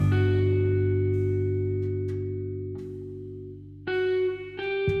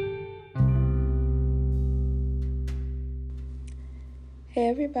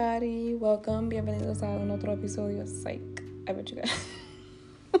everybody, welcome, bienvenidos a un otro episodio. Psych, I bet you guys.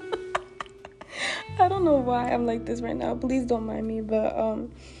 I don't know why I'm like this right now. Please don't mind me, but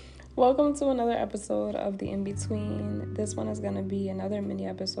welcome to another episode of The In Between. This one is gonna be another mini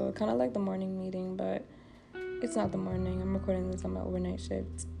episode, kind of like the morning meeting, but it's not the morning. I'm recording this on my overnight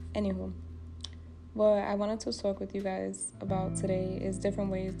shift. Anywho, what I wanted to talk with you guys about today is different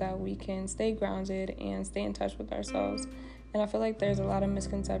ways that we can stay grounded and stay in touch with ourselves. And I feel like there's a lot of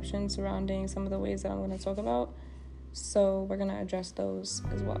misconceptions surrounding some of the ways that I'm going to talk about. So we're going to address those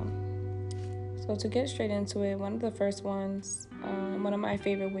as well. So to get straight into it, one of the first ones, one of my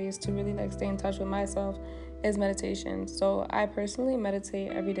favorite ways to really stay in touch with myself is meditation. So I personally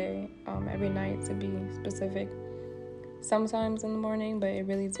meditate every day, every night to be specific. Sometimes in the morning, but it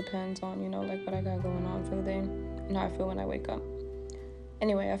really depends on, what I got going on for the day and how I feel when I wake up.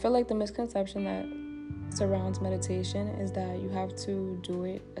 Anyway, I feel like the misconception that surrounds meditation is that you have to do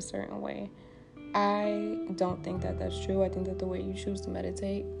it a certain way. I don't think that that's true. I think that the way you choose to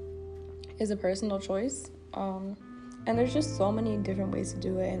meditate is a personal choice. And there's just so many different ways to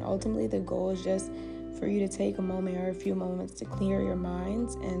do it. And ultimately, the goal is just for you to take a moment or a few moments to clear your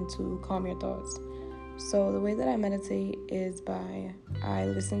minds and to calm your thoughts. So the way that I meditate is I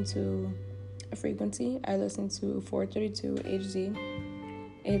listen to a frequency. I listen to 432 Hz.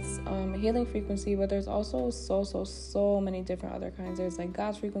 It's a healing frequency, but there's also so many different other kinds. There's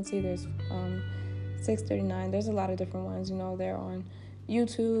God's frequency, there's 639. There's a lot of different ones, they're on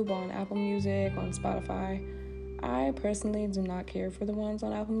YouTube, on Apple Music, on Spotify. I personally do not care for the ones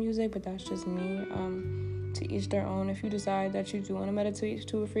on Apple Music, but that's just me. To each their own. If you decide that you do want to meditate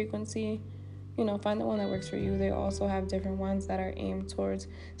to a frequency, find the one that works for you. They also have different ones that are aimed towards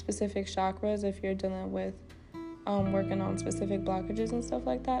specific chakras if you're dealing with working on specific blockages and stuff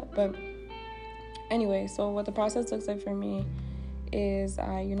like that. But anyway, so what the process looks like for me is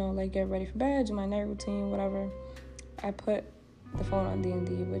I, get ready for bed, do my night routine, whatever. I put the phone on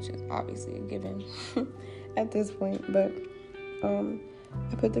D&D, which is obviously a given at this point. But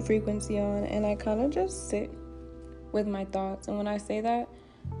I put the frequency on and I kind of just sit with my thoughts. And when I say that,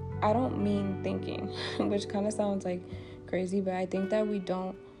 I don't mean thinking, which kind of sounds crazy, but I think that we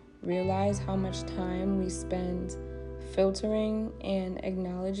don't realize how much time we spend filtering and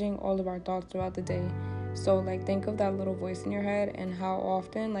acknowledging all of our thoughts throughout the day. So think of that little voice in your head and how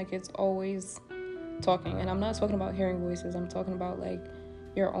often it's always talking. And I'm not talking about hearing voices. I'm talking about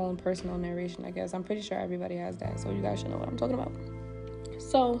your own personal narration, I guess. I'm pretty sure everybody has that, so you guys should know what I'm talking about.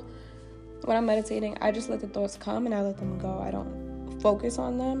 So when I'm meditating, I just let the thoughts come and I let them go. I don't focus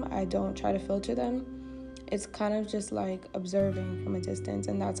on them. I don't try to filter them. It's kind of just observing from a distance,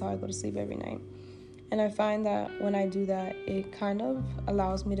 and that's how I go to sleep every night. And I find that when I do that, it kind of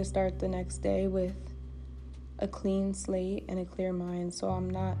allows me to start the next day with a clean slate and a clear mind, so I'm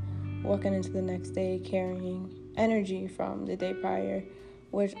not walking into the next day carrying energy from the day prior,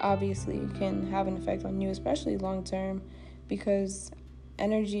 which obviously can have an effect on you, especially long term, because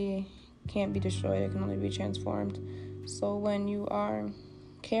energy can't be destroyed, it can only be transformed. So when you are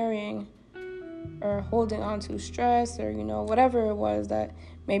carrying or holding on to stress or, whatever it was that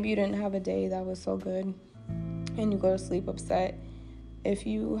maybe you didn't have a day that was so good and you go to sleep upset, if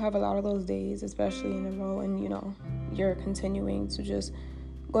you have a lot of those days, especially in a row, and, you're continuing to just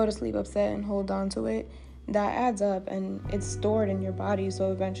go to sleep upset and hold on to it, that adds up and it's stored in your body.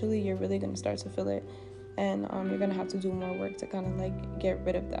 So eventually you're really going to start to feel it. And you're going to have to do more work to kind of get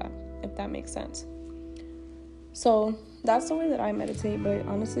rid of that, if that makes sense. So that's the way that I meditate, but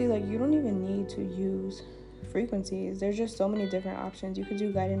honestly, you don't even need to use frequencies. There's just so many different options. You could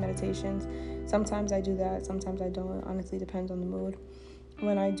do guided meditations. Sometimes I do that, sometimes I don't. It honestly depends on the mood.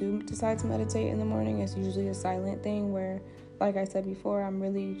 When I do decide to meditate in the morning, it's usually a silent thing where, like I said before, I'm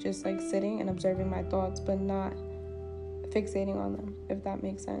really just sitting and observing my thoughts, but not fixating on them, if that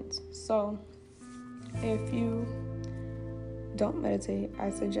makes sense. So if you don't meditate, I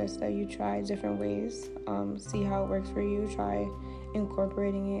suggest that you try different ways, see how it works for you. Try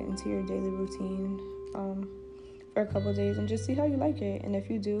incorporating it into your daily routine for a couple days and just see how you like it. And if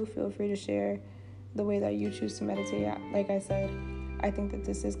you do, feel free to share the way that you choose to meditate. Like I said, I think that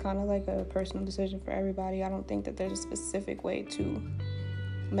this is kind of a personal decision for everybody. I don't think that there's a specific way to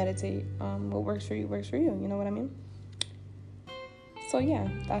meditate. What works for you, you know what I mean? So yeah,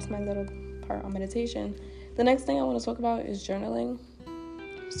 that's my little part on meditation. The next thing I want to talk about is journaling.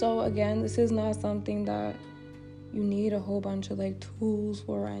 So again, this is not something that you need a whole bunch of tools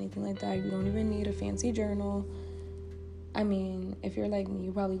for or anything like that. You don't even need a fancy journal. I mean, if you're like me,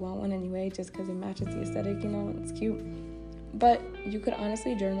 you probably want one anyway, just because it matches the aesthetic, it's cute. But you could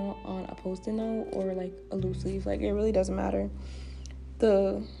honestly journal on a Post-it note or a loose leaf. It really doesn't matter.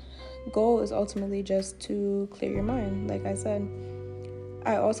 the goal is ultimately just to clear your mind, like I said.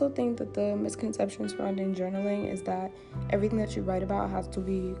 I also think that the misconception surrounding journaling is that everything that you write about has to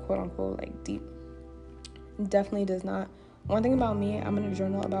be quote unquote like deep. Definitely does not. One thing about me, I'm going to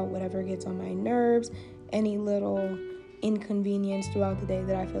journal about whatever gets on my nerves, any little inconvenience throughout the day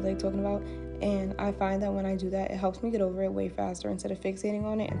that I feel like talking about. And I find that when I do that, it helps me get over it way faster instead of fixating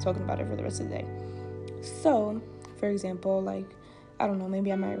on it and talking about it for the rest of the day. So, for example, like, I don't know,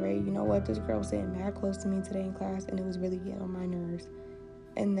 maybe I might write, you know what, this girl was sitting mad close to me today in class and it was really getting on my nerves.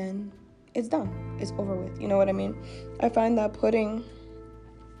 And then it's done. It's over with. You know what I mean? I find that putting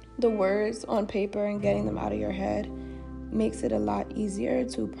the words on paper and getting them out of your head makes it a lot easier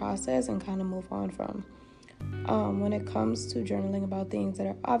to process and kind of move on from. When it comes to journaling about things that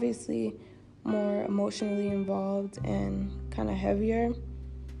are obviously more emotionally involved and kind of heavier,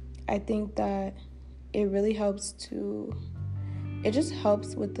 I think that it really helps it just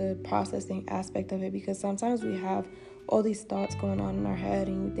helps with the processing aspect of it, because sometimes we have all these thoughts going on in our head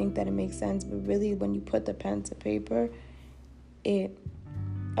and you think that it makes sense, but really when you put the pen to paper, it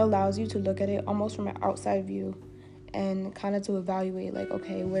allows you to look at it almost from an outside view and kind of to evaluate, like,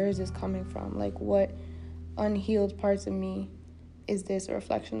 okay, where is this coming from? Like, what unhealed parts of me is this a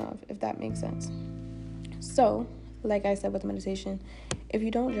reflection of, if that makes sense? So, like I said with meditation, if you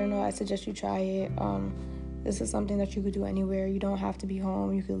don't journal, I suggest you try it. This is something that you could do anywhere. You don't have to be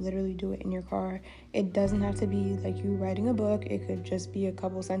home. You could literally do it in your car. It doesn't have to be like you writing a book. It could just be a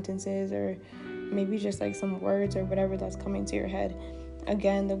couple sentences or maybe just like some words or whatever that's coming to your head.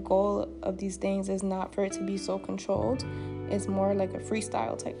 Again, the goal of these things is not for it to be so controlled. It's more like a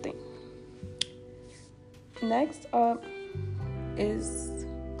freestyle type thing. Next up is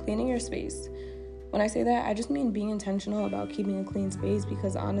cleaning your space. When I say that, I just mean being intentional about keeping a clean space,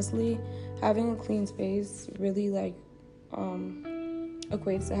 because honestly, having a clean space really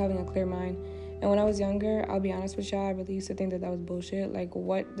equates to having a clear mind. And when I was younger, I'll be honest with y'all, I really used to think that was bullshit. Like,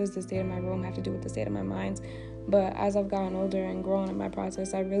 what does the state of my room have to do with the state of my mind? But as I've gotten older and grown in my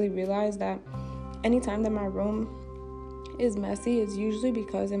process, I really realized that anytime that my room is messy, it's usually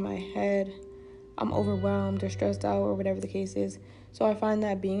because in my head I'm overwhelmed or stressed out or whatever the case is. So I find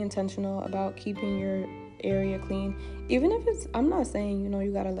that being intentional about keeping your area clean, even if I'm not saying,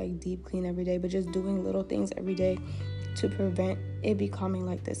 you gotta like deep clean every day, but just doing little things every day to prevent it becoming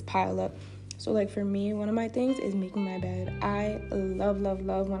like this pile up. So like for me, one of my things is making my bed. I love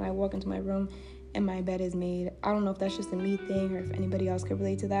when I walk into my room and my bed is made. I don't know if that's just a me thing or if anybody else could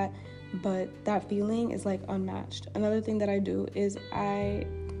relate to that, but that feeling is like unmatched. Another thing that I do is I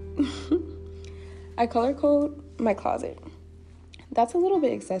color code my closet. That's a little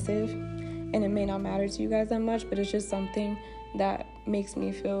bit excessive and it may not matter to you guys that much, but it's just something that makes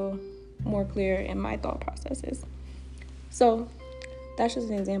me feel more clear in my thought processes. So that's just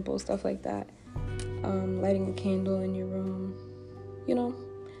an example of stuff like that. Lighting a candle in your room,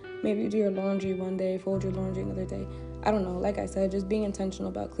 maybe you do your laundry one day, fold your laundry another day. I don't know. Like I said, just being intentional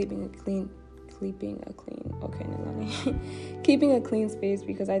about keeping a clean space,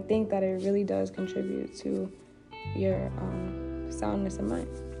 because I think that it really does contribute to your soundness of mind.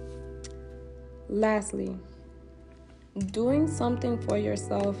 Lastly, doing something for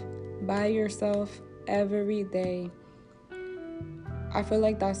yourself, by yourself, every day. I feel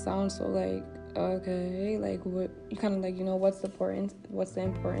like that sounds so like, okay, like what you kind of like, what's the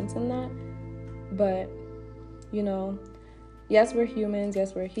importance in that? But yes, we're humans,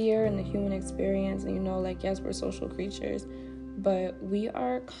 yes, we're here in the human experience, and yes, we're social creatures, but we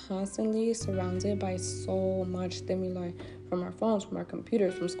are constantly surrounded by so much stimuli, from our phones, from our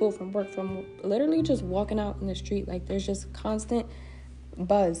computers, from school, from work, from literally just walking out in the street. Like, there's just constant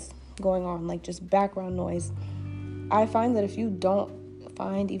buzz going on, like just background noise. I find that if you don't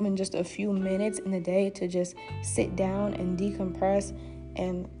find even just a few minutes in the day to just sit down and decompress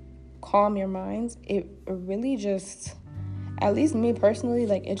and calm your minds, it really just, at least me personally,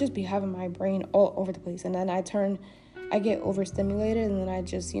 like it just be having my brain all over the place, and then I get overstimulated, and then I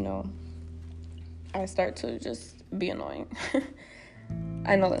just I start to just be annoying.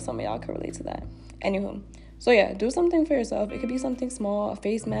 I know that some of y'all can relate to that. Anywho, so yeah, do something for yourself. It could be something small, a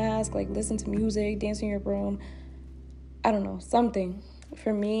face mask, like listen to music, dance in your room, I don't know, something.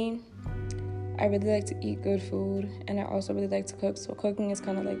 For me, I really like to eat good food, and I also really like to cook. So cooking is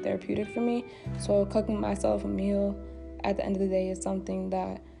kind of like therapeutic for me. So cooking myself a meal at the end of the day is something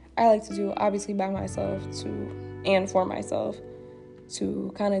that I like to do, obviously by myself and for myself,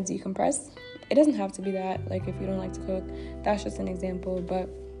 to kind of decompress. It doesn't have to be that, like if you don't like to cook, that's just an example, but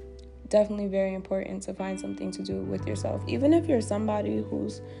definitely very important to find something to do with yourself. Even if you're somebody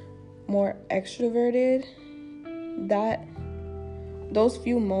who's more extroverted, that those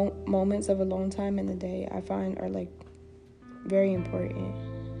few moments of alone time in the day I find are like very important.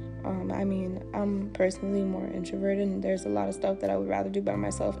 I mean, I'm personally more introverted, and there's a lot of stuff that I would rather do by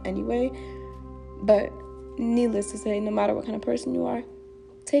myself anyway. But needless to say, no matter what kind of person you are,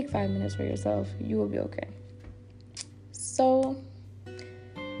 take 5 minutes for yourself. You will be okay. So,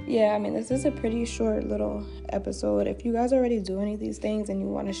 yeah, I mean, this is a pretty short little episode. If you guys already do any of these things and you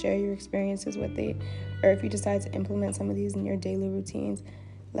want to share your experiences with it, or if you decide to implement some of these in your daily routines,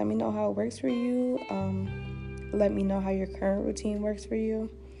 let me know how it works for you. Let me know how your current routine works for you.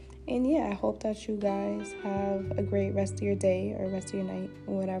 And yeah, I hope that you guys have a great rest of your day or rest of your night,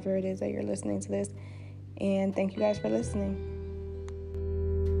 whatever it is that you're listening to this. And thank you guys for listening.